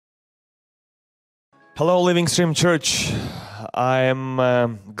Hello, Living Stream Church. I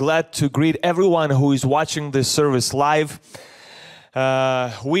am glad to greet everyone who is watching this service live.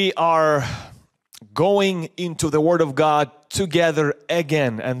 We are going into the Word of God together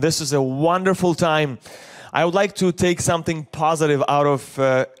again, and this is a wonderful time. I would like to take something positive out of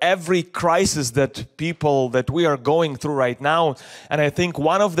every crisis that we are going through right now. And I think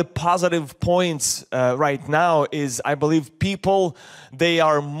one of the positive points right now is I believe people, they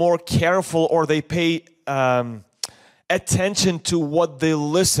are more careful, or they pay attention to what they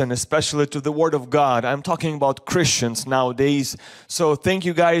listen, especially to the Word of God. I'm talking about Christians nowadays. So thank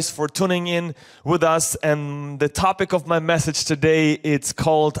you guys for tuning in with us. And the topic of my message today, it's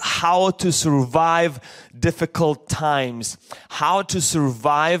called How to Survive Difficult Times. How to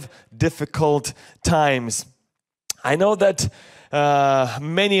survive difficult times. I know that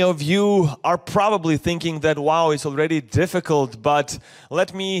many of you are probably thinking that, wow, it's already difficult, but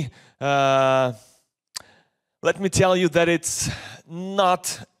let me tell you that it's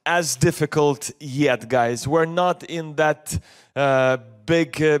not as difficult yet, guys. We're not in that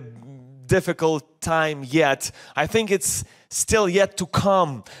difficult time yet. I think it's still yet to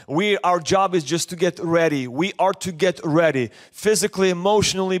come. Our job is just to get ready. We are to get ready physically,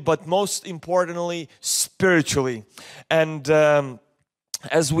 emotionally, but most importantly, spiritually. And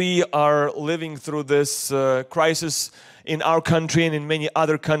as we are living through this crisis in our country and in many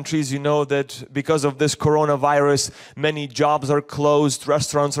other countries, you know that because of this coronavirus, many jobs are closed,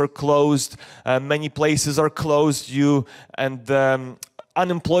 restaurants are closed, many places are closed.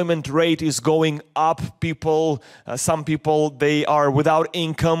 Unemployment rate is going up. Some people, they are without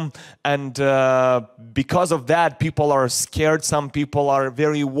income, and because of that, people are scared. Some people are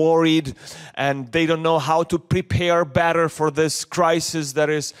very worried, and they don't know how to prepare better for this crisis that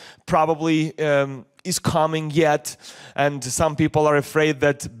is probably is coming yet. And some people are afraid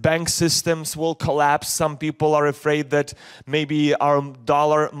that bank systems will collapse. Some people are afraid that maybe our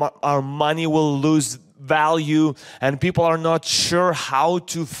money will lose value, and people are not sure how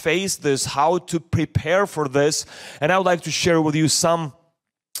to face this, how to prepare for this. And I would like to share with you some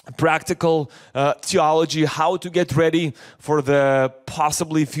practical theology, how to get ready for the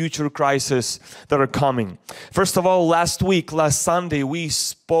possibly future crisis that are coming. First of all, last Sunday, we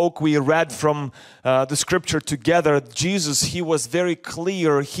read from the scripture together. Jesus, he was very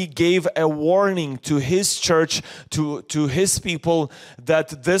clear. He gave a warning to his church, to his people,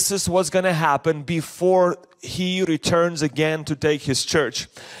 that this is what's going to happen before he returns again to take his church.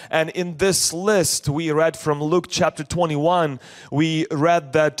 And in this list, we read from Luke chapter 21, we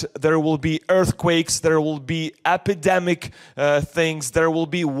read that there will be earthquakes, there will be epidemic things, there will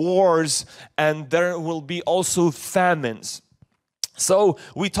be wars, and there will be also famines. So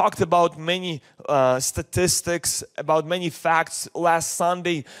we talked about many statistics, about many facts last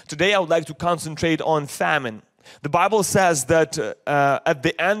Sunday. Today I would like to concentrate on famine. The Bible says that at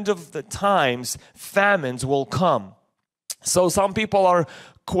the end of the times, famines will come. So some people are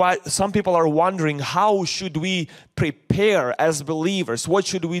wondering, how should we prepare as believers? What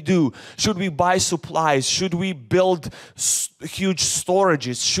should we do? Should we buy supplies? Should we build huge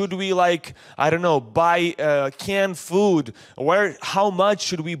storages? Should we, buy canned food? How much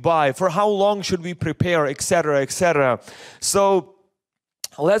should we buy? For how long should we prepare, etc., etc.? So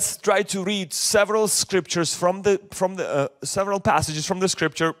let's try to read several scriptures several passages from the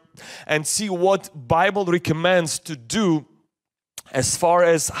scripture and see what Bible recommends to do as far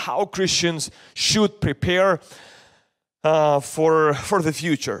as how Christians should prepare for the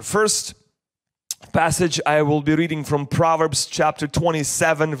future. First passage I will be reading from Proverbs chapter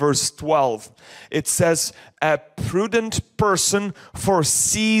 27 verse 12. It says, "A prudent person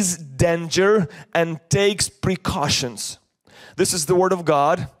foresees danger and takes precautions." This is the Word of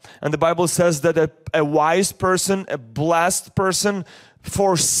God, and the Bible says that a wise person, a blessed person,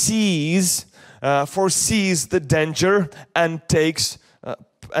 foresees the danger and takes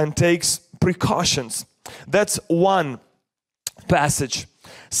precautions. That's one passage.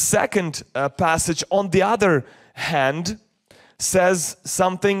 Second passage, on the other hand, says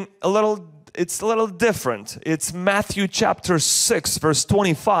something it's a little different. It's Matthew chapter 6 verse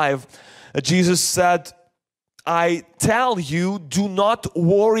 25. Jesus said, "I tell you, do not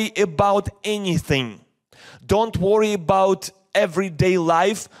worry about anything." Don't worry about everyday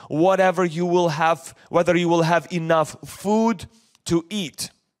life, whether you will have enough food to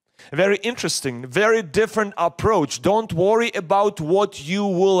eat. Very interesting, very different approach. Don't worry about what you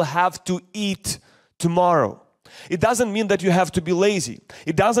will have to eat tomorrow. It doesn't mean that you have to be lazy.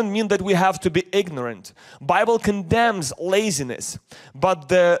 It doesn't mean that we have to be ignorant. Bible condemns laziness, but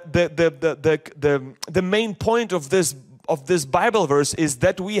the main point of this this Bible verse is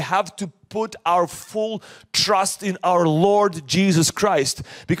that we have to put our full trust in our Lord Jesus Christ,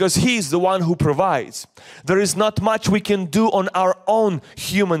 because He is the one who provides. There is not much we can do on our own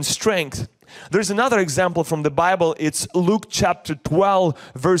human strength. There's another example from the Bible. It's Luke chapter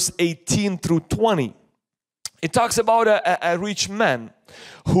 12 verse 18 through 20. It talks about a rich man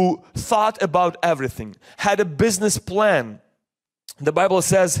who thought about everything, had a business plan. The Bible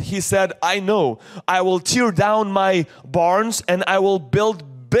says, he said, I know, I will tear down my barns and I will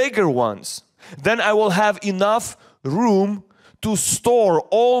build bigger ones. Then I will have enough room to store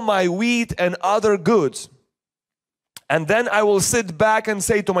all my wheat and other goods. And then I will sit back and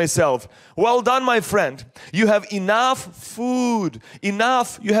say to myself, well done, my friend. You have enough food,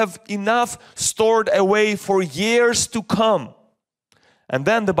 you have enough stored away for years to come. And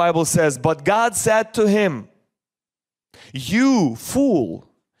then the Bible says, but God said to him, you fool,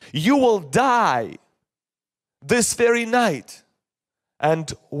 you will die this very night.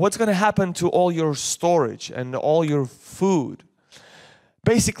 And what's going to happen to all your storage and all your food?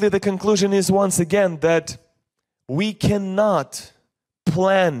 Basically, the conclusion is once again that we cannot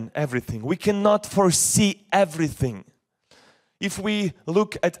plan everything. We cannot foresee everything. If we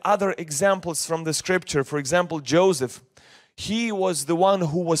look at other examples from the scripture, for example, Joseph, he was the one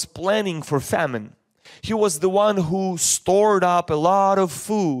who was planning for famine. He was the one who stored up a lot of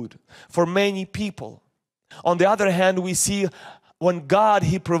food for many people. On the other hand, we see when God,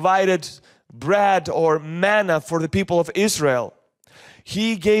 He provided bread or manna for the people of Israel.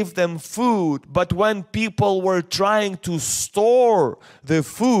 He gave them food, but when people were trying to store the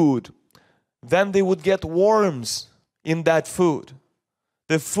food, then they would get worms in that food.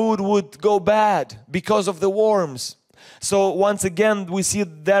 The food would go bad because of the worms. So once again, we see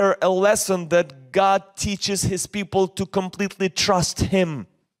there a lesson that God teaches His people to completely trust Him.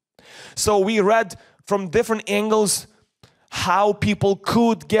 So we read from different angles how people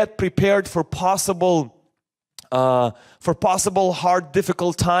could get prepared for possible hard,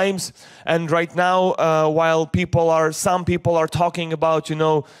 difficult times. And right now, while some people are talking about,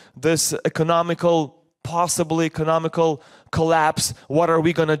 this possibly economical collapse, what are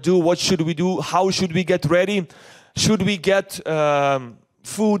we gonna do? What should we do? How should we get ready? Should we get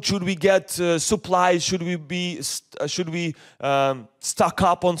food? Should we get supplies? Should we stock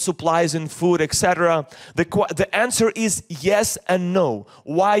up on supplies and food, etc.? The answer is yes and no.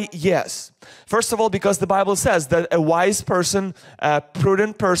 Why yes? First of all, because the Bible says that a wise person, a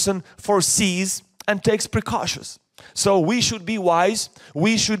prudent person, foresees and takes precautions. So we should be wise.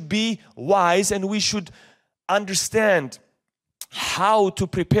 We should be wise, and we should understand how to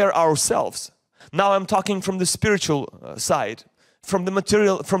prepare ourselves. Now I'm talking from the spiritual side, from the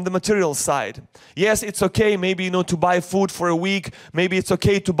material side. Yes, it's okay maybe to buy food for a week. Maybe it's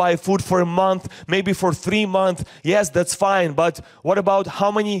okay to buy food for a month, maybe for 3 months. Yes, that's fine. But what about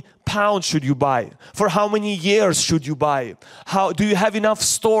how many pounds should you buy? For how many years should you buy? How do you have enough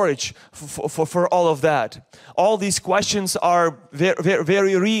storage for all of that? All these questions are very,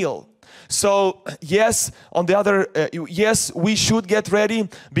 very real. So yes, yes, we should get ready,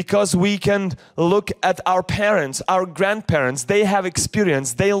 because we can look at our parents, our grandparents. They have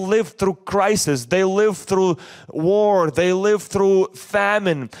experience. They lived through crisis. They lived through war. They lived through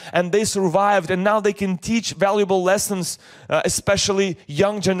famine, and they survived. And now they can teach valuable lessons, especially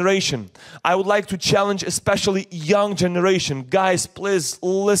young generation. I would like to challenge especially young generation. Guys, please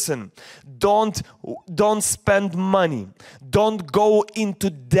listen. Don't spend money. Don't go into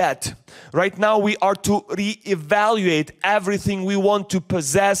debt. Right now we are to reevaluate everything we want to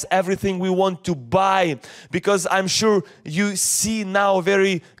possess, everything we want to buy, because I'm sure you see now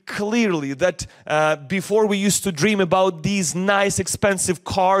very clearly that before we used to dream about these nice expensive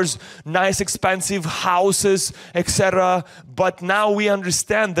cars, nice expensive houses, etc. But now we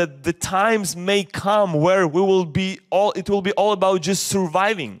understand that the times may come where it will be all about just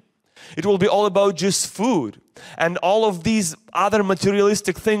surviving. It will be all about just food. And all of these other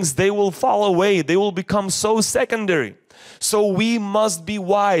materialistic things, they will fall away. They will become so secondary. So we must be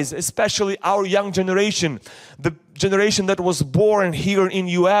wise, especially our young generation. The generation that was born here in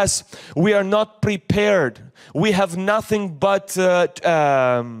US, we are not prepared. We have nothing but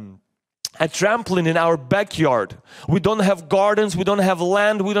a trampoline in our backyard. We don't have gardens, we don't have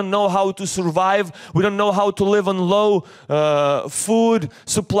land, we don't know how to survive, we don't know how to live on low food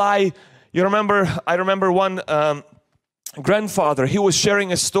supply. I remember one grandfather, he was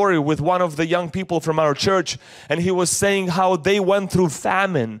sharing a story with one of the young people from our church, and he was saying how they went through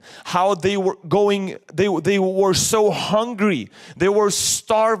famine, how they were going, they were so hungry, they were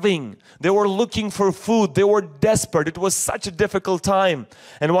starving, they were looking for food, they were desperate. It was such a difficult time.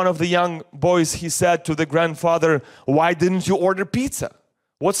 And one of the young boys, he said to the grandfather, "Why didn't you order pizza?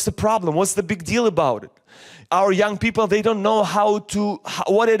 What's the problem? What's the big deal about it?" Our young people, they don't know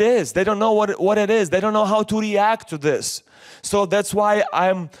what it is. They don't know what it is. They don't know how to react to this. So that's why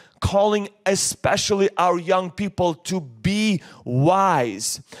I'm calling especially our young people to be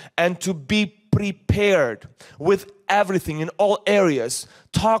wise and to be prepared with everything in all areas.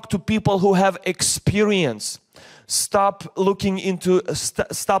 Talk to people who have experience. Stop looking into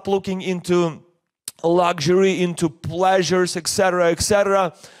luxury, into pleasures, etc.,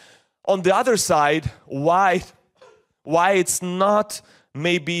 etc. On the other side, why it's not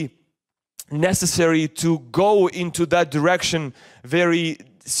maybe necessary to go into that direction very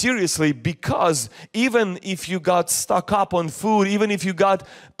seriously, because even if you got stocked up on food, even if you got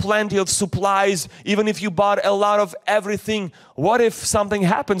plenty of supplies, even if you bought a lot of everything, what if something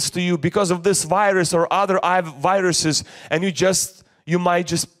happens to you because of this virus or other viruses, and you might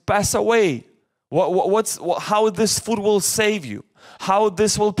just pass away? How this food will save you? How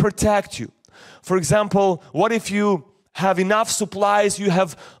this will protect you? For example, what if you have enough supplies, you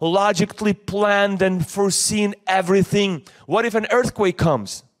have logically planned and foreseen everything? What if an earthquake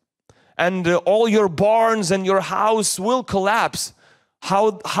comes and all your barns and your house will collapse?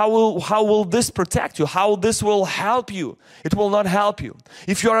 How will this protect you? How this will help you? It will not help you.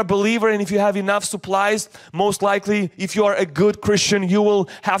 If you are a believer and if you have enough supplies, most likely if you are a good Christian, you will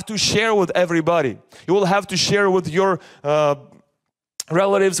have to share with everybody. You will have to share with your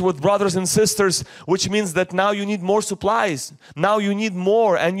relatives, with brothers and sisters, which means that now you need more supplies. Now you need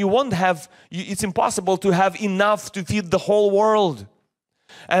more, and you won't have, it's impossible to have enough to feed the whole world.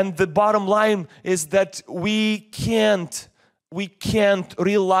 And the bottom line is that we can't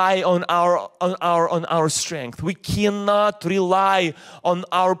rely on our strength. We cannot rely on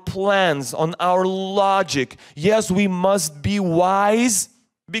our plans, on our logic. Yes, we must be wise,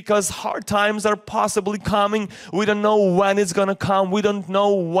 because hard times are possibly coming. We don't know when it's gonna come. We don't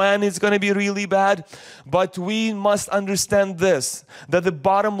know when it's gonna be really bad. But we must understand this, that the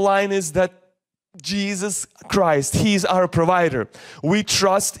bottom line is that Jesus Christ, He's our provider. We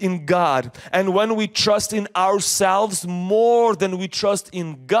trust in God, and when we trust in ourselves more than we trust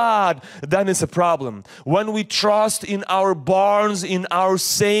in God, then it's a problem. When we trust in our barns, in our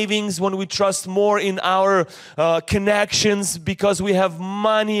savings, when we trust more in our connections because we have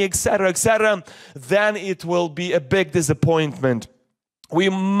money, etc., etc., then it will be a big disappointment. We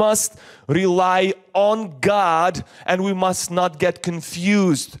must rely on God, and we must not get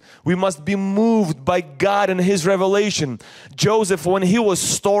confused. We must be moved by God and His revelation. Joseph, when he was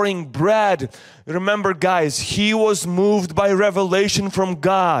storing bread, remember guys, he was moved by revelation from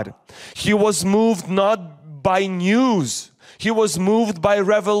God. He was moved not by news. He was moved by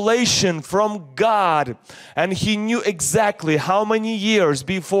revelation from God, and he knew exactly how many years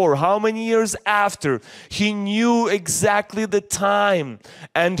before, how many years after. He knew exactly the time,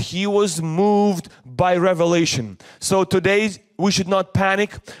 and he was moved by revelation. So today we should not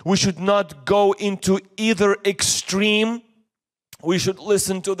panic. We should not go into either extreme. We should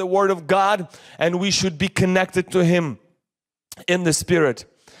listen to the Word of God, and we should be connected to Him in the Spirit.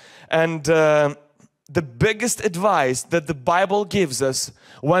 And the biggest advice that the Bible gives us,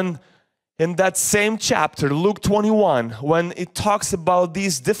 when in that same chapter, Luke 21, when it talks about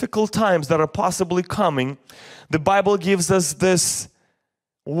these difficult times that are possibly coming, the Bible gives us this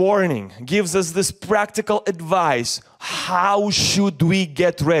warning, gives us this practical advice. How should we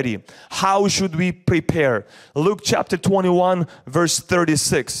get ready? How should we prepare? Luke chapter 21, verse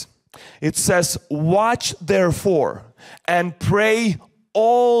 36. It says, "Watch therefore and pray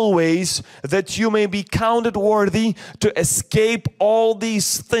always, that you may be counted worthy to escape all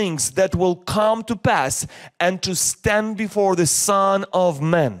these things that will come to pass, and to stand before the Son of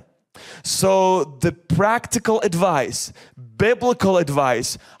Man." So the practical advice, biblical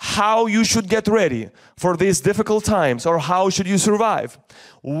advice, how you should get ready for these difficult times, or how should you survive.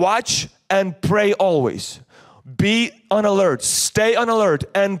 Watch and pray always. Be on alert, stay on alert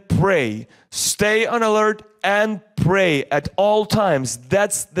and pray. Stay on alert and pray at all times.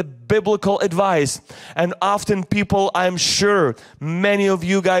 That's the biblical advice. And often people, I'm sure many of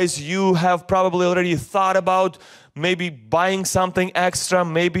you guys, you have probably already thought about maybe buying something extra.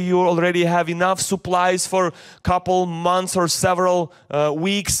 Maybe you already have enough supplies for a couple months or several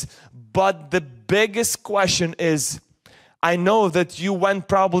weeks. But the biggest question is, I know that you went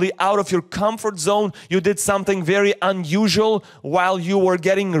probably out of your comfort zone. You did something very unusual while you were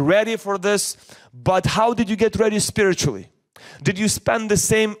getting ready for this. But how did you get ready spiritually? Did you spend the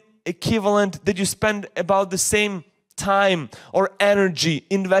same equivalent? Did you spend about the same time or energy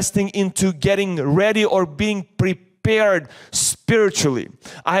investing into getting ready or being prepared spiritually?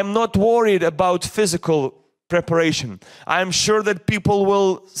 I am not worried about physical preparation. I'm sure that people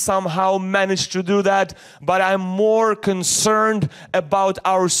will somehow manage to do that, but I'm more concerned about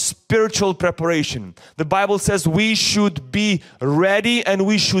our spiritual preparation. The Bible says we should be ready and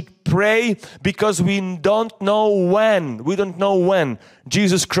we should pray because we don't know when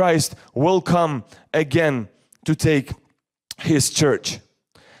Jesus Christ will come again to take His church.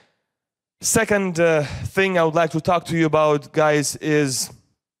 Second thing I would like to talk to you about, guys, is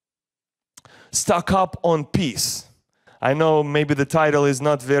stock up on peace. I know maybe the title is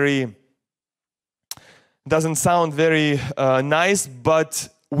not doesn't sound very nice, but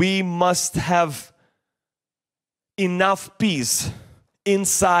we must have enough peace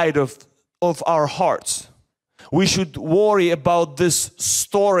inside of our hearts. We should worry about this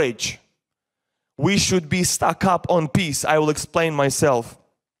storage. We should be stuck up on peace. I will explain myself.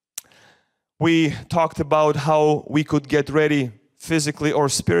 We talked about how we could get ready physically or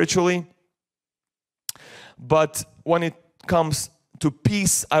spiritually. But when it comes to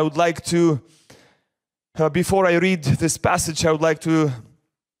peace, I would like to, before I read this passage, I would like to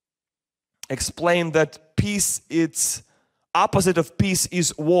explain that peace, its opposite of peace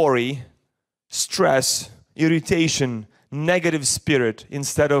is worry, stress, irritation, negative spirit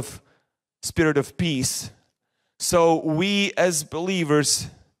instead of spirit of peace. So we as believers,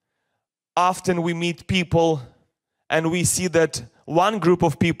 often we meet people and we see that one group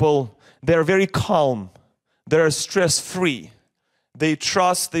of people, they're very calm. They're stress-free. They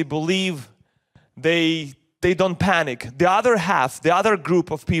trust, they believe, they don't panic. The other half, the other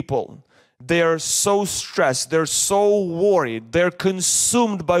group of people, they are so stressed, they're so worried, they're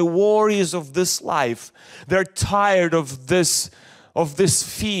consumed by worries of this life. They're tired of this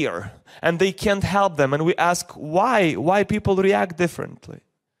fear, and they can't help them. And we ask why people react differently.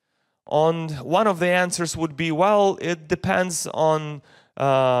 One of the answers would be, well, it depends on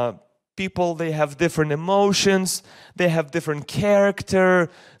people. They have different emotions, they have different character.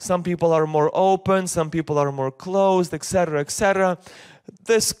 Some people are more open, some people are more closed, etc., etc.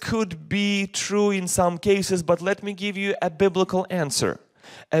 This could be true in some cases, but let me give you a biblical answer.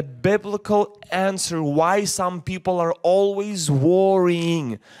 A biblical answer why some people are always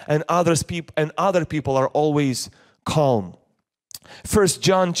worrying and other people are always calm. 1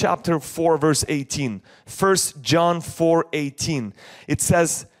 John chapter 4 verse 18. 1 John 4:18. It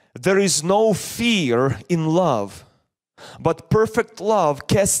says, "There is no fear in love, but perfect love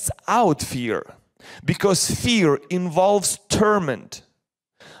casts out fear, because fear involves torment.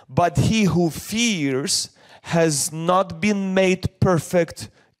 But he who fears has not been made perfect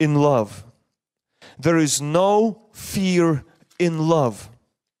in love." There is no fear in love.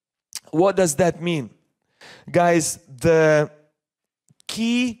 What does that mean? Guys, the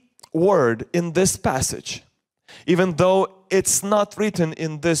key word in this passage, even though it's not written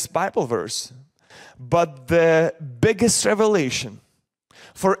in this Bible verse, but the biggest revelation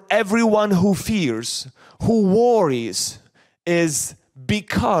for everyone who fears, who worries, is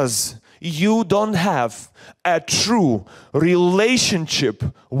because you don't have a true relationship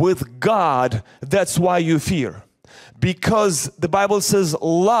with God. That's why you fear. Because the Bible says,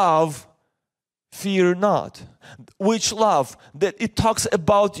 love, fear not. Which love? That it talks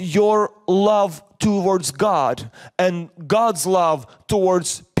about your love towards God and God's love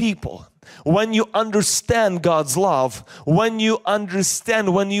towards people. When you understand God's love, when you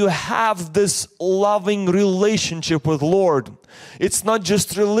have this loving relationship with Lord, it's not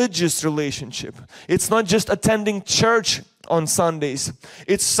just religious relationship. It's not just attending church on Sundays.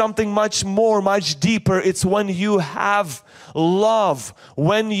 It's something much more, much deeper. It's when you have love,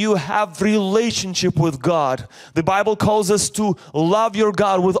 when you have relationship with God. The Bible calls us to love your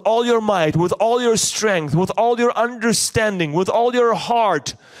God with all your might, with all your strength, with all your understanding, with all your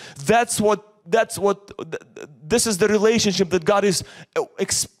heart. This is the relationship that God is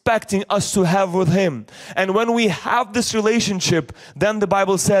expecting us to have with Him. And when we have this relationship, then the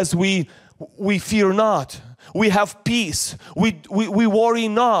Bible says we fear not. We have peace. We worry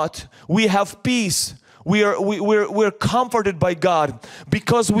not. We have peace. We're comforted by God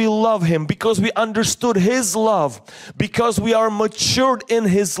because we love Him, because we understood His love, because we are matured in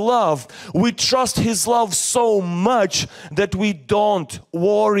His love. We trust His love so much that we don't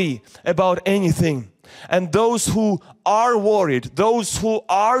worry about anything. And those who are worried, those who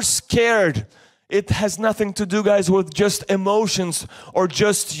are scared, It has nothing to do, guys, with just emotions or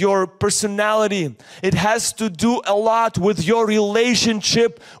just your personality. It has to do a lot with your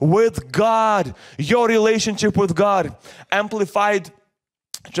relationship with God. Your relationship with God. Amplified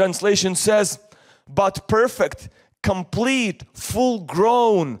translation says, but perfect, complete,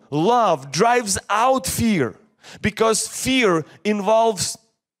 full-grown love drives out fear, because fear involves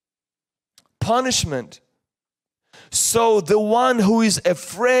punishment. So the one who is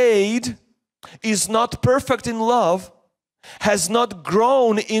afraid is not perfect in love, has not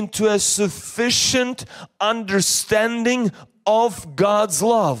grown into a sufficient understanding of God's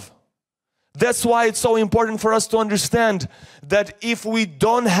love. That's why it's so important for us to understand that if we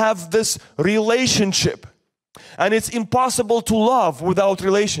don't have this relationship, and it's impossible to love without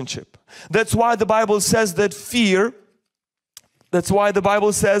relationship. That's why the Bible says that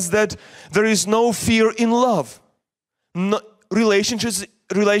there is no fear in love. No,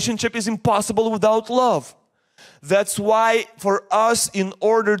 relationship is impossible without love. That's why for us, in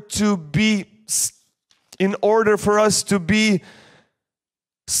order for us to be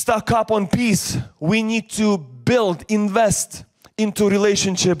stuck up on peace, we need to invest into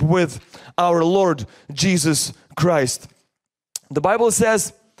relationship with our Lord Jesus Christ. The Bible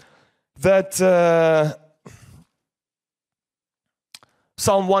says that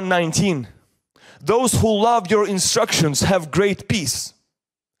Psalm 119, those who love your instructions have great peace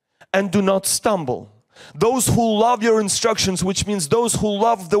and do not stumble. Those who love your instructions, which means those who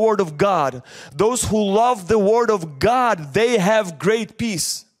love the Word of God, those who love the Word of God, they have great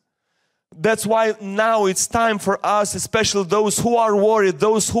peace. That's why now it's time for us, especially those who are worried,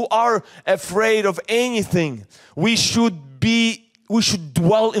 those who are afraid of anything, we should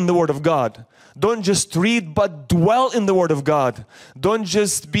dwell in the Word of God. Don't just read, but dwell in the Word of God. Don't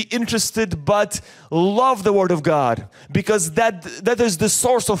just be interested, but love the Word of God. Because that is the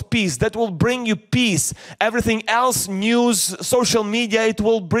source of peace. That will bring you peace. Everything else, news, social media, it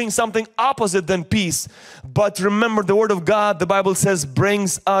will bring something opposite than peace. But remember, the Word of God, the Bible says,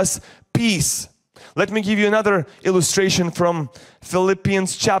 brings us peace. Let me give you another illustration from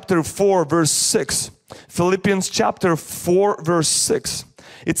Philippians chapter 4, verse 6. Philippians chapter 4, verse 6.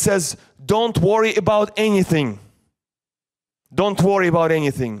 It says, don't worry about anything. Don't worry about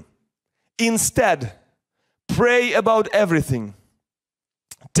anything. Instead, pray about everything.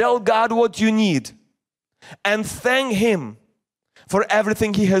 Tell God what you need and thank Him for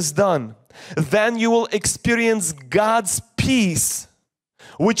everything He has done. Then you will experience God's peace,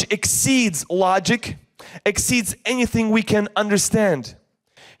 which exceeds logic, exceeds anything we can understand.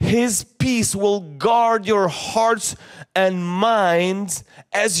 His peace will guard your hearts and minds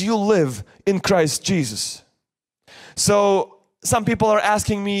as you live in Christ Jesus. So some people are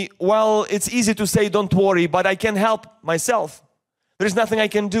asking me, well, it's easy to say don't worry, but I can't help myself. There's nothing I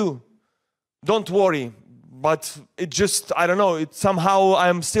can do. Don't worry, but it just, I don't know, somehow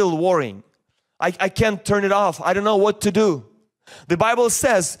I'm still worrying. I can't turn it off. I don't know what to do. The Bible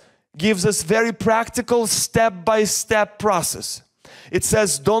gives us very practical step-by-step process. It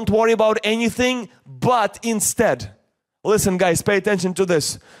says, don't worry about anything, but instead, listen guys, pay attention to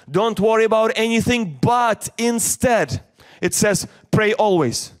this. Don't worry about anything, but instead, it says, pray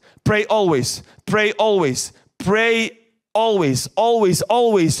always, pray always, pray always, pray always, always,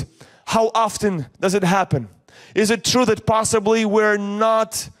 always. How often does it happen? Is it true that possibly we're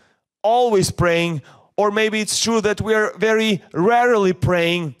not always praying, or maybe it's true that we're very rarely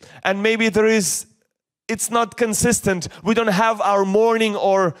praying, and maybe it's not consistent. We don't have our morning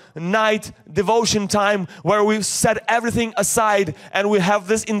or night devotion time where we set everything aside and we have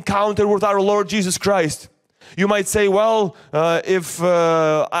this encounter with our Lord Jesus Christ. You might say, well,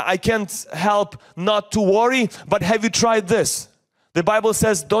 I can't help not to worry, but have you tried this? The Bible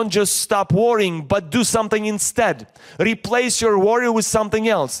says don't just stop worrying, but do something instead. Replace your worry with something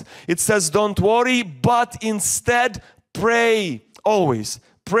else. It says don't worry, but instead pray always.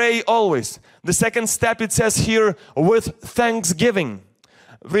 Pray always. The second step, it says here, with thanksgiving.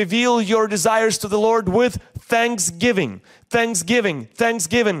 Reveal your desires to the Lord with thanksgiving. Thanksgiving.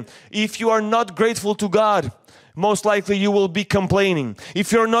 Thanksgiving. If you are not grateful to God, most likely you will be complaining.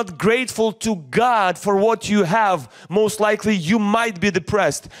 If you're not grateful to God for what you have, most likely you might be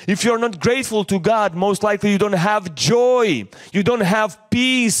depressed. If you're not grateful to God, most likely you don't have joy. You don't have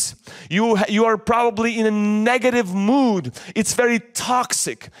peace. You are probably in a negative mood. It's very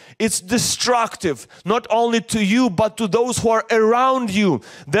toxic. It's destructive, not only to you, but to those who are around you.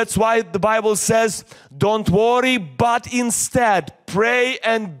 That's why the Bible says, don't worry, but instead pray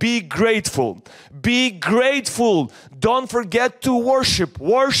and be grateful. Be grateful. Don't forget to worship.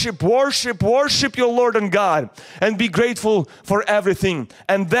 Worship, worship, worship your Lord and God. And be grateful for everything.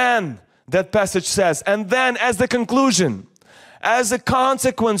 And then that passage says. And then as the conclusion, as a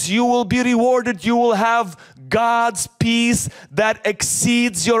consequence, you will be rewarded. You will have God's peace that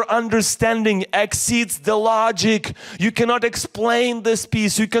exceeds your understanding, exceeds the logic. You cannot explain this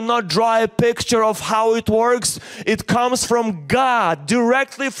peace. You cannot draw a picture of how it works. It comes from God,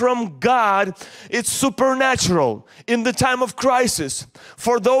 directly from God. It's supernatural in the time of crisis.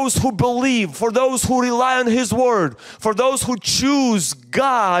 For those who believe, for those who rely on His Word, for those who choose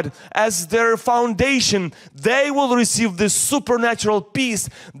God as their foundation, they will receive this supernatural peace.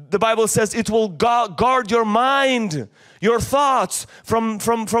 The Bible says it will guard your mind, your thoughts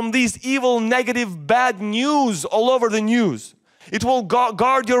from these evil, negative, bad news all over the news. It will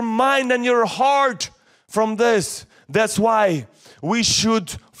guard your mind and your heart from this. That's why we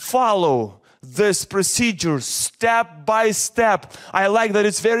should follow this procedure step by step. I like that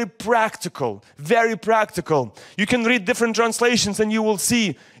it's very practical, very practical. You can read different translations and you will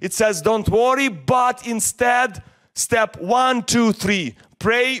see it says don't worry, but instead step 1, 2, 3,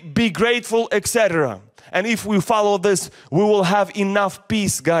 pray, be grateful, etc. And if we follow this, we will have enough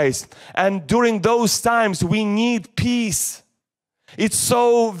peace, guys. And during those times we need peace. It's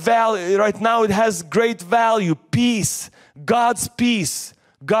so valuable right now. It has great value. Peace, God's peace,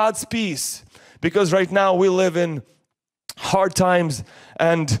 God's peace. Because right now we live in hard times,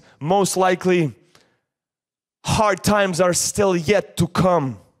 and most likely hard times are still yet to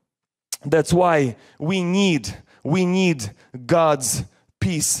come. That's why we need God's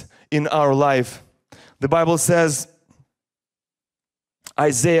peace in our life. The Bible says,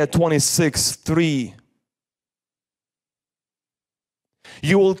 Isaiah 26:3,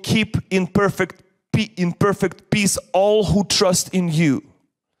 you will keep in perfect peace all who trust in you,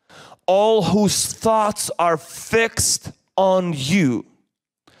 all whose thoughts are fixed on you.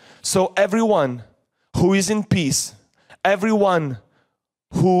 So everyone who is in peace, everyone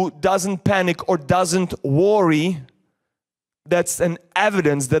who doesn't panic or doesn't worry, that's an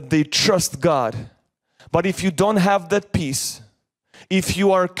evidence that they trust God. But if you don't have that peace, if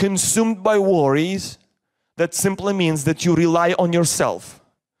you are consumed by worries, that simply means that you rely on yourself.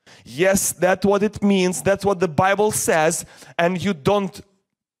 Yes, that's what it means. That's what the Bible says, and you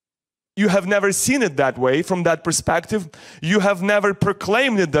have never seen it that way, from that perspective. You have never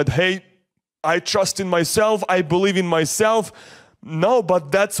proclaimed it that, hey, I trust in myself, I believe in myself. No,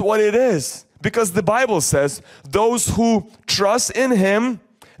 but that's what it is. Because the Bible says, those who trust in Him,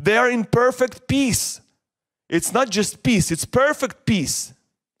 they are in perfect peace. It's not just peace, it's perfect peace.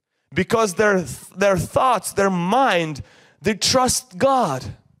 Because their thoughts, their mind, they trust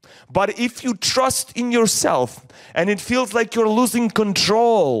God. But if you trust in yourself and it feels like you're losing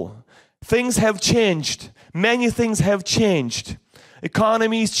control, things have changed. Many things have changed.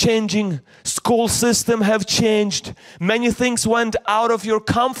 Economy is changing. School system have changed. Many things went out of your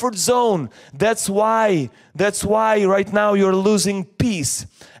comfort zone. That's why right now you're losing peace.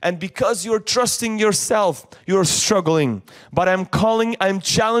 And because you're trusting yourself, you're struggling. But I'm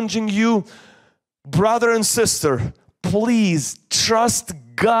challenging you, brother and sister, please trust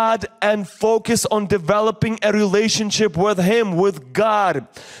God and focus on developing a relationship with Him, with God.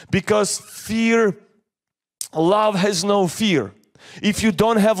 Because love has no fear. If you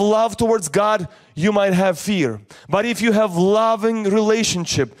don't have love towards God, you might have fear. But if you have loving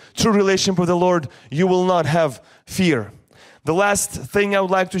relationship, true relationship with the Lord, you will not have fear. The last thing I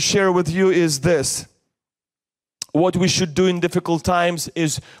would like to share with you is this. What we should do in difficult times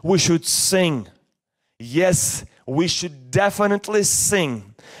is we should sing. Yes, we should definitely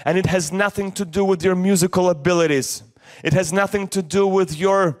sing. And it has nothing to do with your musical abilities. It has nothing to do with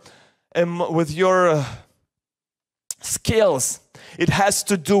your skills. It has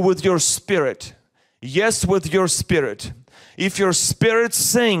to do with your spirit. Yes, with your spirit. If your spirit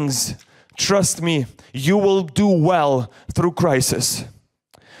sings, trust me, you will do well through crisis.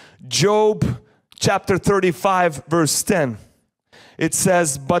 Job chapter 35 verse 10. It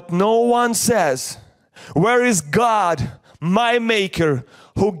says, but no one says, where is God, my maker,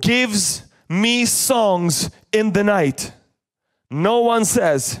 who gives me songs in the night? No one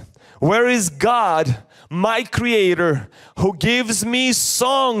says, where is God, my creator, who gives me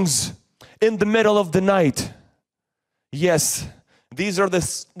songs in the middle of the night? Yes, these are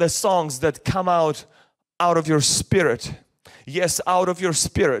the songs that come out of your spirit. Yes, out of your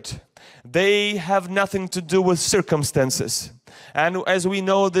spirit. They have nothing to do with circumstances. And as we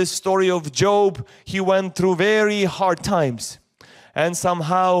know this story of Job, he went through very hard times. And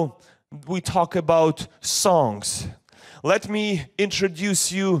somehow we talk about songs. Let me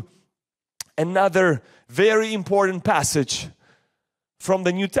introduce you another very important passage from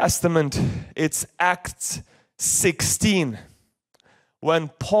the New Testament. It's Acts 16. When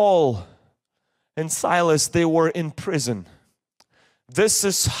Paul and Silas, they were in prison. This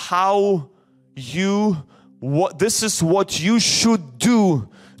is this is what you should do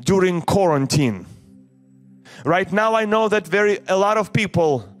during quarantine. Right now I know that a lot of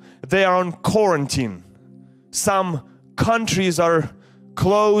people, they are on quarantine. Some countries are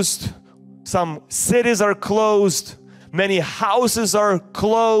closed, some cities are closed, many houses are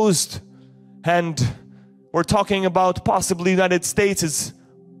closed, and we're talking about possibly the United States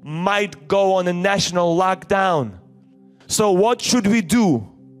might go on a national lockdown. So what should we do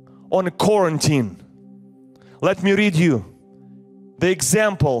on quarantine? Let me read you the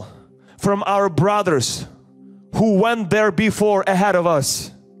example from our brothers who went there before ahead of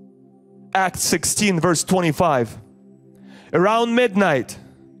us. Acts 16 verse 25. Around midnight,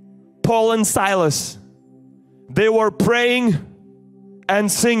 Paul and Silas, they were praying and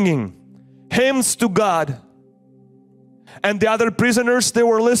singing hymns to God, and the other prisoners, they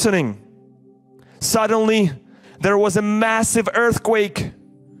were listening. Suddenly there was a massive earthquake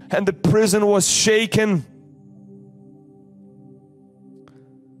and the prison was shaken.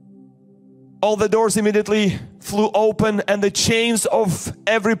 All the doors immediately flew open and the chains of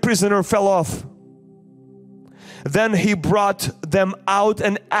every prisoner fell off. Then he brought them out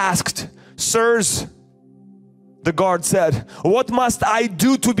and asked, "Sirs," the guard said, "what must I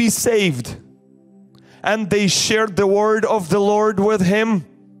do to be saved?" And they shared the word of the Lord with him,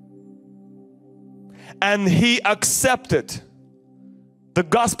 and he accepted the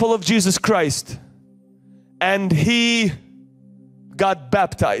gospel of Jesus Christ, and he got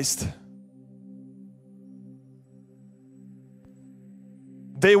baptized.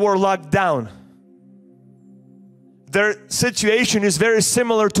 They were locked down. Their situation is very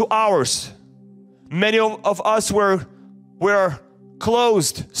similar to ours. Many of us were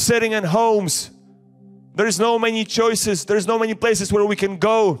closed, sitting in homes. There's no many choices, there's no many places where we can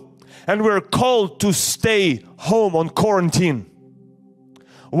go, and we're called to stay home on quarantine.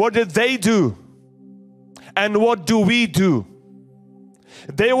 What did they do? And what do we do?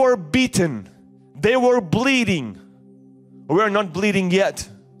 They were beaten, they were bleeding. We're not bleeding yet.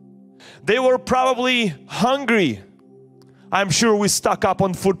 They were probably hungry. I'm sure we stock up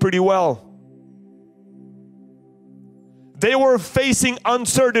on food pretty well. They were facing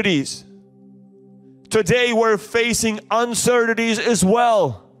uncertainties. Today we're facing uncertainties as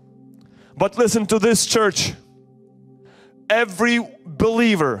well. But listen to this, church. Every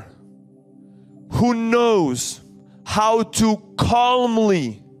believer who knows how to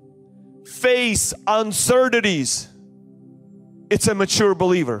calmly face uncertainties, it's a mature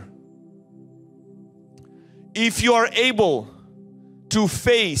believer. If you are able to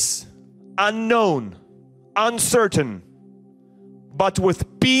face unknown, uncertain, but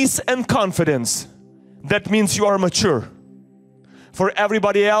with peace and confidence, that means you are mature. For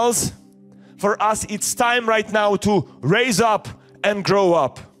everybody else, for us, it's time right now to raise up and grow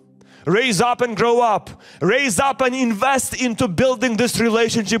up. Raise up and grow up. Raise up and invest into building this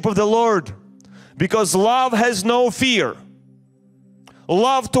relationship with the Lord. Because love has no fear.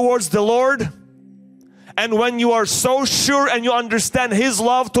 Love towards the Lord, and when you are so sure and you understand His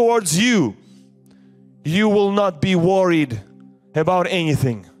love towards you, you will not be worried about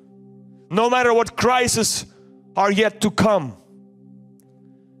anything. No matter what crises are yet to come.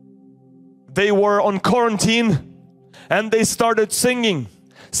 They were on quarantine and they started singing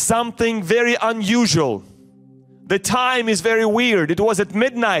something very unusual. The time is very weird. It was at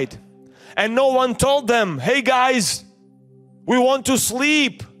midnight and no one told them, "Hey guys, we want to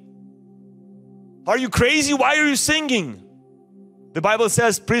sleep. Are you crazy? Why are you singing?" The Bible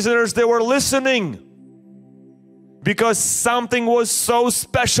says prisoners, they were listening because something was so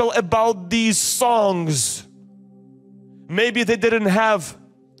special about these songs. Maybe they didn't have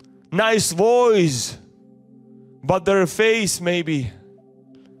nice voice, but their face, maybe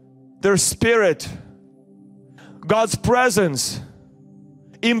their spirit, God's presence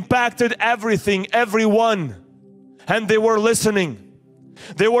impacted everything, everyone. And they were listening.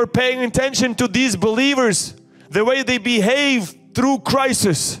 They were paying attention to these believers, the way they behave through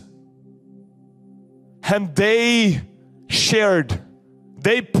crisis. And they shared,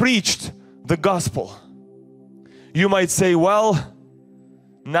 they preached the gospel. You might say, well,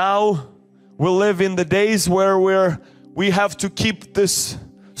 now we live in the days where we have to keep this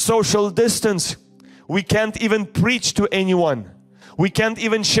social distance. We can't even preach to anyone. We can't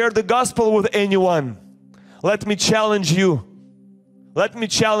even share the gospel with anyone. Let me challenge you. Let me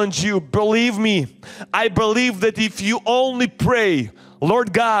challenge you. Believe me, I believe that if you only pray,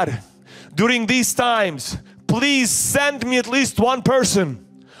 "Lord God, during these times, please send me at least one person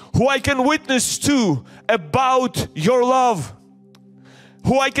who I can witness to about your love.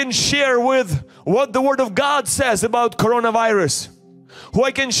 who I can share with what the Word of God says about coronavirus, who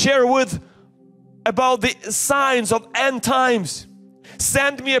I can share with about the signs of end times.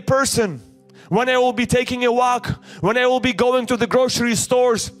 Send me a person when I will be taking a walk, when I will be going to the grocery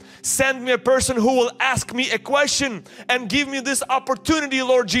stores. Send me a person who will ask me a question and give me this opportunity,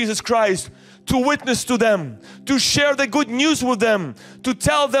 Lord Jesus Christ, to witness to them, to share the good news with them, to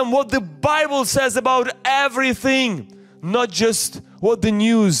tell them what the Bible says about everything, not just what the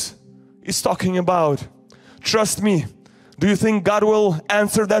news is talking about. Trust me. Do you think God will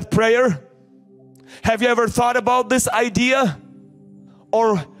answer that prayer? Have you ever thought about this idea?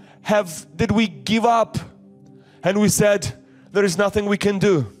 Or did we give up and we said, there is nothing we can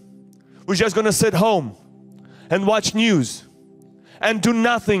do? We're just gonna sit home and watch news and do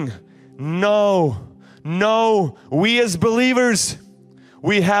nothing. No, no, we as believers,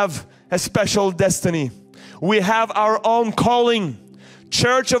 we have a special destiny. We have our own calling.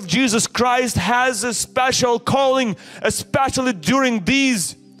 Church of Jesus Christ has a special calling, especially during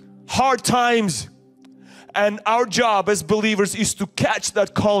these hard times. And our job as believers is to catch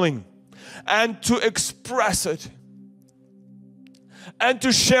that calling and to express it and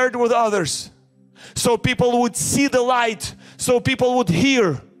to share it with others, so people would see the light, so people would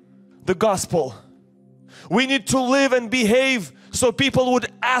hear the gospel. We need to live and behave so people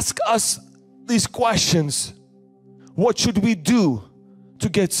would ask us these questions. What should we do to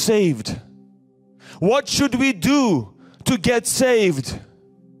get saved? What should we do to get saved?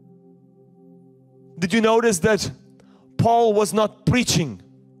 Did you notice that Paul was not preaching?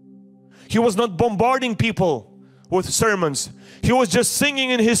 He was not bombarding people with sermons. He was just singing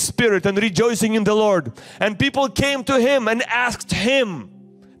in his spirit and rejoicing in the Lord. And people came to him and asked him.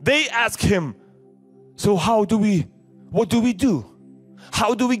 They asked him, so what do we do?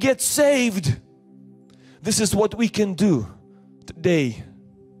 How do we get saved? This is what we can do today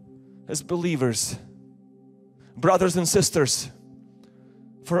as believers. Brothers and sisters,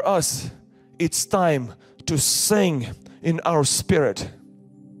 for us, it's time to sing in our spirit.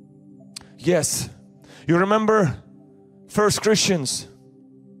 Yes, you remember first Christians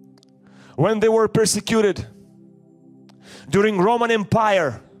when they were persecuted during Roman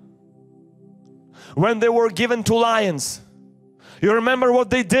Empire, when they were given to lions. You remember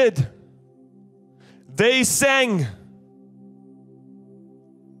what they did? They sang.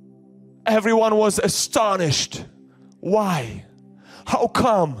 Everyone was astonished. Why? How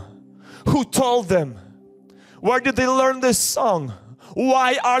come? Who told them? Where did they learn this song?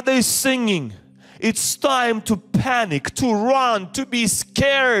 Why are they singing? It's time to panic, to run, to be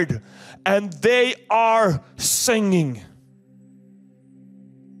scared. And they are singing.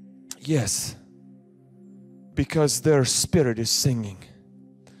 Yes, because their spirit is singing.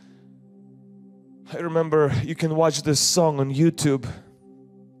 I remember, you can watch this song on YouTube.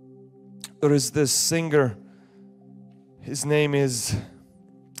 There is this singer. His name is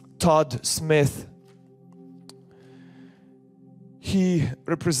Todd Smith. He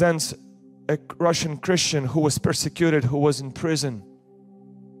represents a Russian Christian who was persecuted, who was in prison.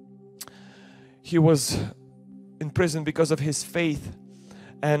 He was in prison because of his faith,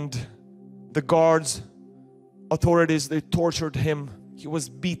 and the guards, authorities, they tortured him. He was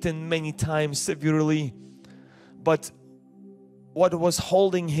beaten many times severely. But what was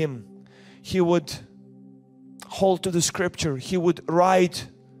holding him? He would hold to the scripture. He would write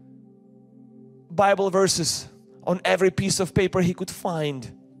Bible verses on every piece of paper he could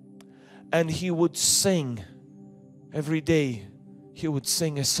find, and he would sing every day. He would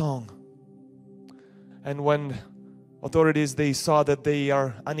sing a song. And when authorities, they saw that they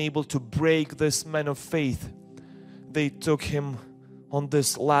are unable to break this man of faith, they took him on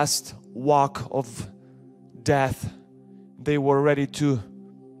this last walk of death. They were ready to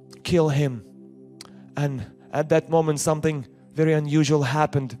kill him. And at that moment something very unusual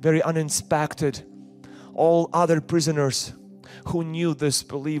happened, very unexpected. All other prisoners who knew this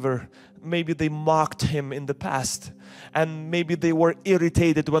believer, maybe they mocked him in the past, and maybe they were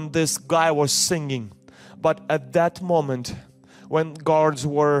irritated when this guy was singing. But at that moment, when guards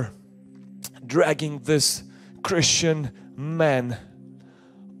were dragging this Christian man,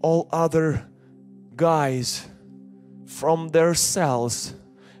 all other guys from their cells,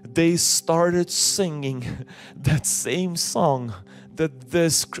 they started singing that same song that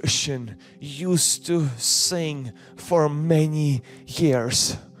this Christian used to sing for many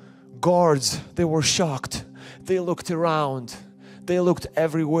years. Guards, they were shocked. They looked around. They looked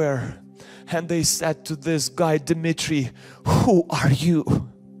everywhere. And they said to this guy, Dmitri, who are you?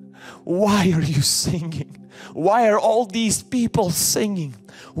 Why are you singing? Why are all these people singing?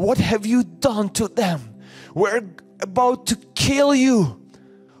 What have you done to them? We're about to kill you.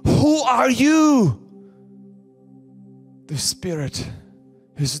 Who are you? The Spirit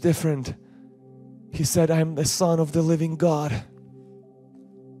is different. He said, I am the Son of the living God.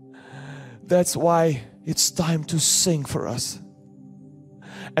 That's why it's time to sing for us.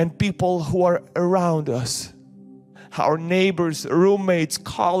 And people who are around us, our neighbors, roommates,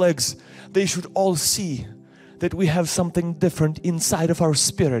 colleagues, they should all see that we have something different inside of our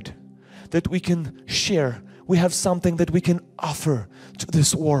spirit that we can share. We have something that we can offer to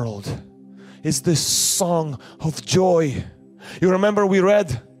this world. It's this song of joy. You remember we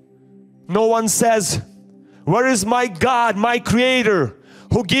read, no one says, where is my God, my Creator,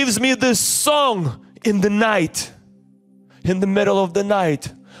 who gives me this song in the night, in the middle of the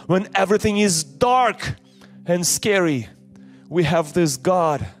night, when everything is dark and scary. We have this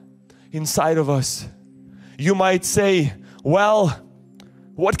God inside of us. You might say, well,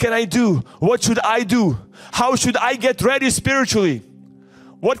 what can I do? What should I do? How should I get ready spiritually?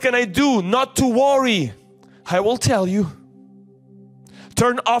 What can I do not to worry? I will tell you.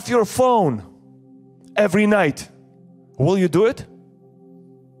 Turn off your phone every night. Will you do it?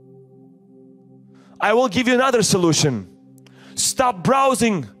 I will give you another solution. Stop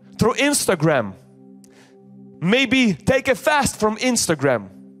browsing through Instagram. Maybe take a fast from Instagram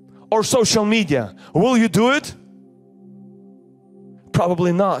or social media. Will you do it?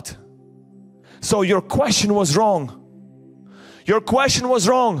 Probably not. So your question was wrong. Your question was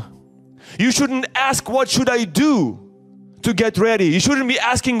wrong. You shouldn't ask, what should I do to get ready? You shouldn't be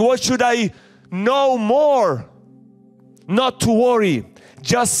asking, what should I know more? Not to worry.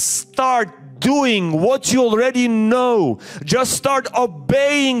 Just start doing what you already know. Just start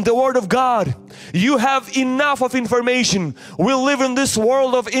obeying the Word of God. You have enough of information. We live in this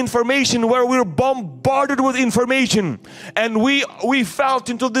world of information where we're bombarded with information, and we fell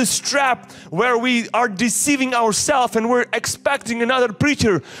into this trap where we are deceiving ourselves, and we're expecting another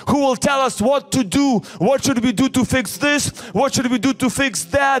preacher who will tell us what to do. What should we do to fix this? What should we do to fix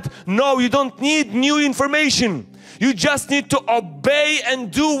that? No, you don't need new information. You just need to obey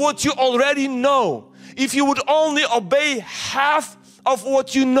and do what you already know. If you would only obey half of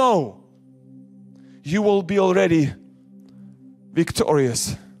what you know, you will be already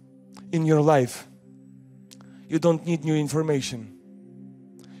victorious in your life. You don't need new information.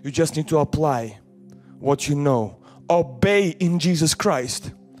 You just need to apply what you know. Obey in Jesus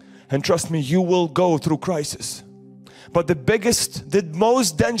Christ. And trust me, you will go through crisis. But the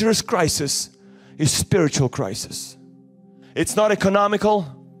most dangerous crisis is spiritual crisis. It's not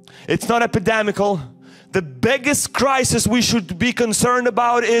economical. It's not epidemical. The biggest crisis we should be concerned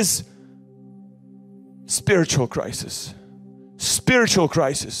about is spiritual crisis. Spiritual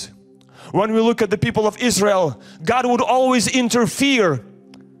crisis. When we look at the people of Israel, God would always interfere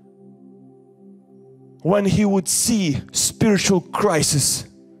when He would see spiritual crisis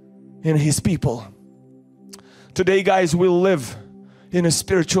in His people. Today, guys, we live in a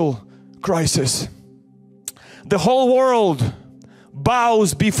spiritual crisis. The whole world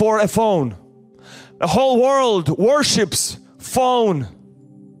bows before a phone. The whole world worships phone.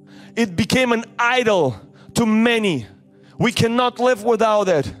 It became an idol to many. We cannot live without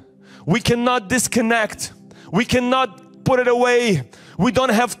it. We cannot disconnect. We cannot put it away. We don't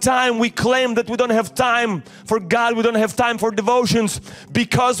have time. We claim that we don't have time for God. We don't have time for devotions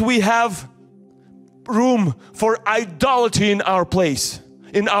because we have room for idolatry in our place,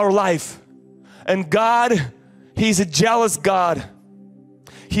 in our life. And God, He's a jealous God.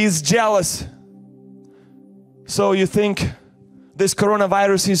 He's jealous. So you think this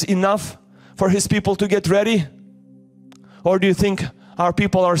coronavirus is enough for His people to get ready? Or do you think our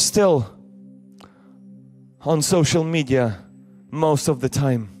people are still on social media most of the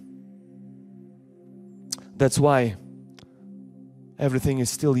time? That's why everything is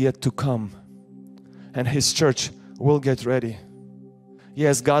still yet to come, and His church will get ready.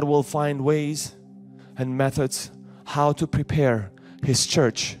 Yes, God will find ways and methods how to prepare His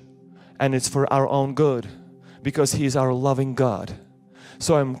church, and it's for our own good because He is our loving God.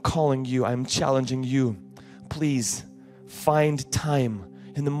 So I'm calling you, I'm challenging you, please find time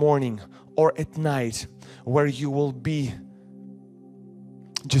in the morning or at night where you will be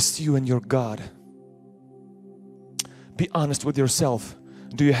just you and your God. Be honest with yourself.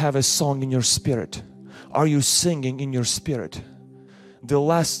 Do you have a song in your spirit? Are you singing in your spirit? The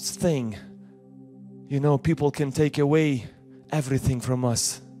last thing, you know, people can take away everything from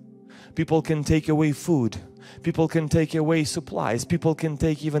us. People can take away food. People can take away supplies. People can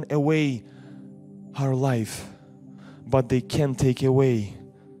take even away our life. But they can't take away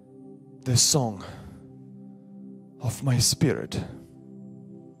the song of my spirit.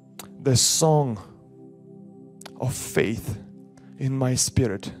 The song of faith in my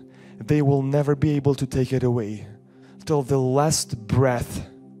spirit. they will never be able to take it away. Till the last breath,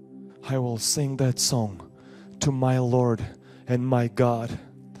 I will sing that song to my Lord and my God.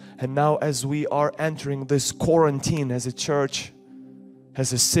 And now as we are entering this quarantine as a church,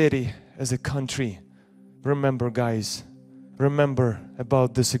 as a city, as a country, remember guys, remember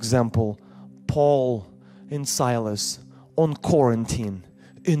about this example. Paul and Silas on quarantine,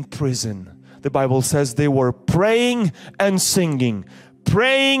 in prison. The Bible says they were praying and singing,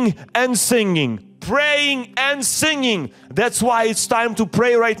 praying and singing, praying and singing. That's why it's time to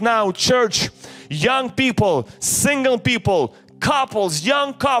pray right now, church. Young people, single people, couples,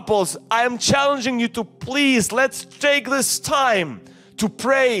 young couples, I am challenging you to please, let's take this time to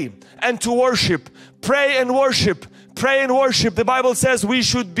pray and to worship. Pray and worship. Pray and worship. The Bible says we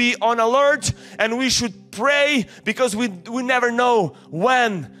should be on alert and we should pray, because we never know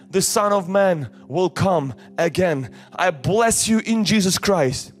when the Son of Man will come again. I bless you in Jesus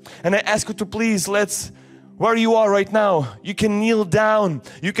Christ. And I ask you to please, where you are right now, you can kneel down,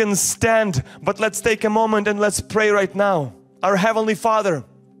 you can stand, but let's take a moment and let's pray right now. Our Heavenly Father,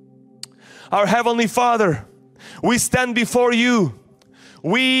 we stand before you.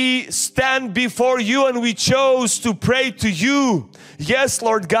 We stand before you and we chose to pray to you. Yes,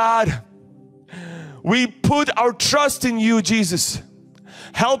 Lord God, we put our trust in you, Jesus.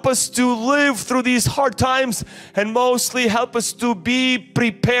 Help us to live through these hard times, and mostly help us to be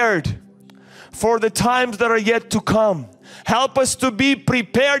prepared for the times that are yet to come. Help us to be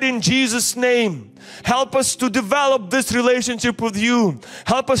prepared in Jesus' name. Help us to develop this relationship with you.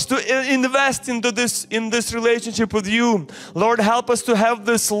 Help us to invest in this relationship with you. Lord, help us to have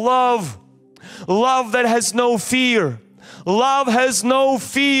this love that has no fear. Love has no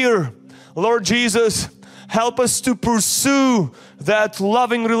fear. Lord Jesus, help us to pursue that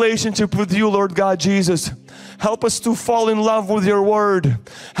loving relationship with you, Lord God Jesus. Help us to fall in love with your word.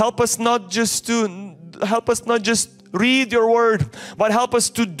 Help us not just read your word, but help us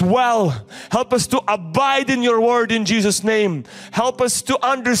to dwell. Help us to abide in your word in Jesus' name. Help us to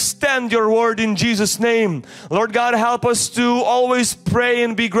understand your word in Jesus' name. Lord God, help us to always pray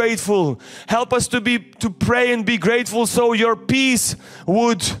and be grateful. Help us to pray and be grateful, so your peace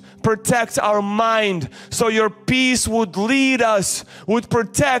would protect our mind, so your peace would lead us, would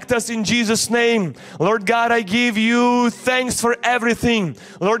protect us in Jesus' name. Lord God, I give you thanks for everything.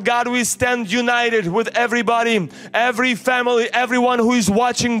 Lord God, we stand united with everybody, every family, everyone who is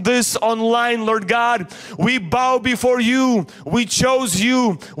watching this online. Lord God, we bow before you. We chose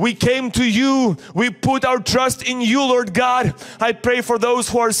you. We came to you. We put our trust in you, Lord God. I pray for those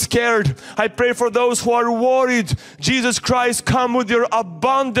who are scared. I pray for those who are worried. Jesus Christ, come with your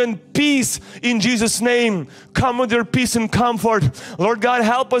abundant peace in Jesus' name. Come with your peace and comfort. Lord God,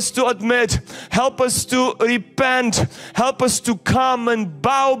 help us to admit, help us to repent, help us to come and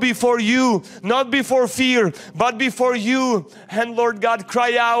bow before you, not before fear, but before you. And Lord God,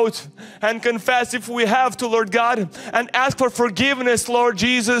 cry out and confess if we have to, Lord God, and ask for forgiveness, Lord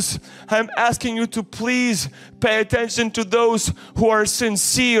Jesus. I'm asking you to please pay attention to those who are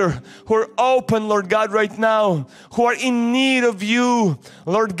sincere, who are open, Lord God, right now, who are in need of you.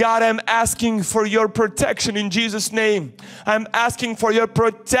 Lord God, I'm asking for your protection in Jesus' name. I'm asking for your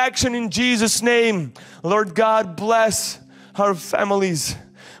protection in Jesus' name. Lord God, bless our families.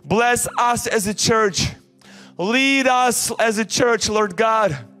 Bless us as a church. Lead us as a church, Lord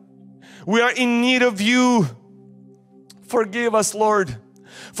God. We are in need of you. Forgive us, Lord.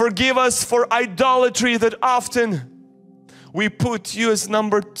 Forgive us for idolatry that often we put you as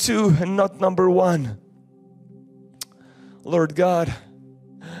number 2 and not number 1. Lord God,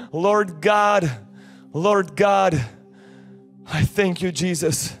 Lord God, Lord God, I thank you,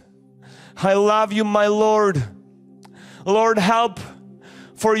 Jesus. I love you, my Lord. Lord, help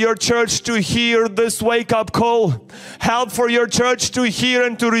for your church to hear this wake-up call. Help for your church to hear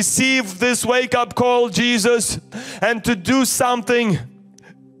and to receive this wake-up call, Jesus, and to do something.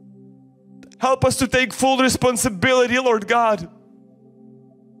 Help us to take full responsibility, Lord God.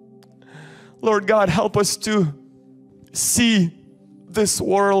 Lord God, help us to see this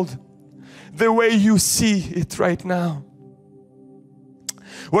world the way you see it right now.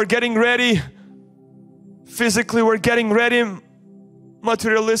 We're getting ready physically, we're getting ready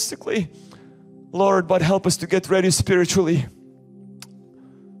materialistically, Lord, but help us to get ready spiritually.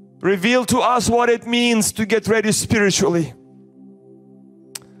 Reveal to us what it means to get ready spiritually.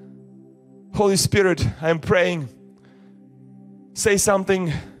 Holy Spirit, I'm praying, say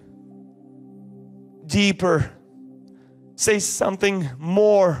something deeper, say something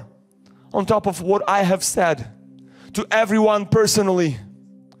more on top of what I have said to everyone personally.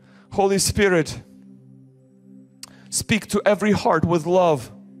 Holy Spirit, speak to every heart with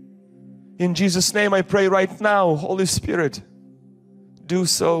love. In Jesus' name I pray right now, Holy Spirit, do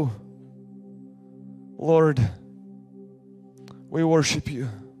so. Lord, we worship you.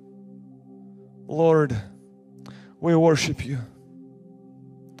 Lord, we worship you.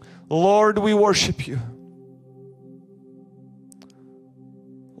 Lord, we worship you.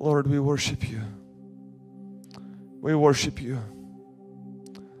 Lord, we worship you. We worship you.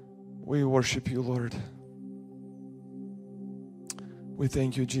 We worship you, Lord. We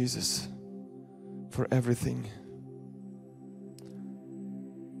thank you, Jesus, for everything.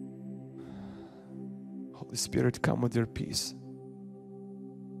 Holy Spirit, come with your peace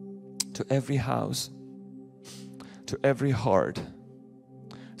to every house, to every heart.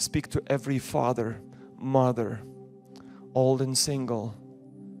 Speak to every father, mother, old and single.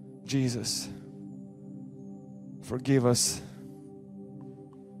 Jesus, forgive us.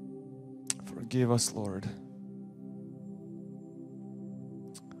 Forgive us, Lord.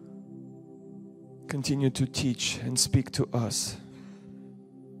 Continue to teach and speak to us,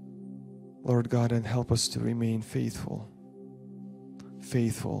 Lord God, and help us to remain faithful.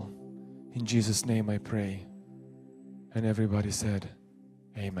 Faithful. In Jesus' name I pray. And everybody said,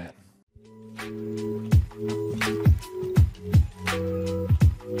 Amen.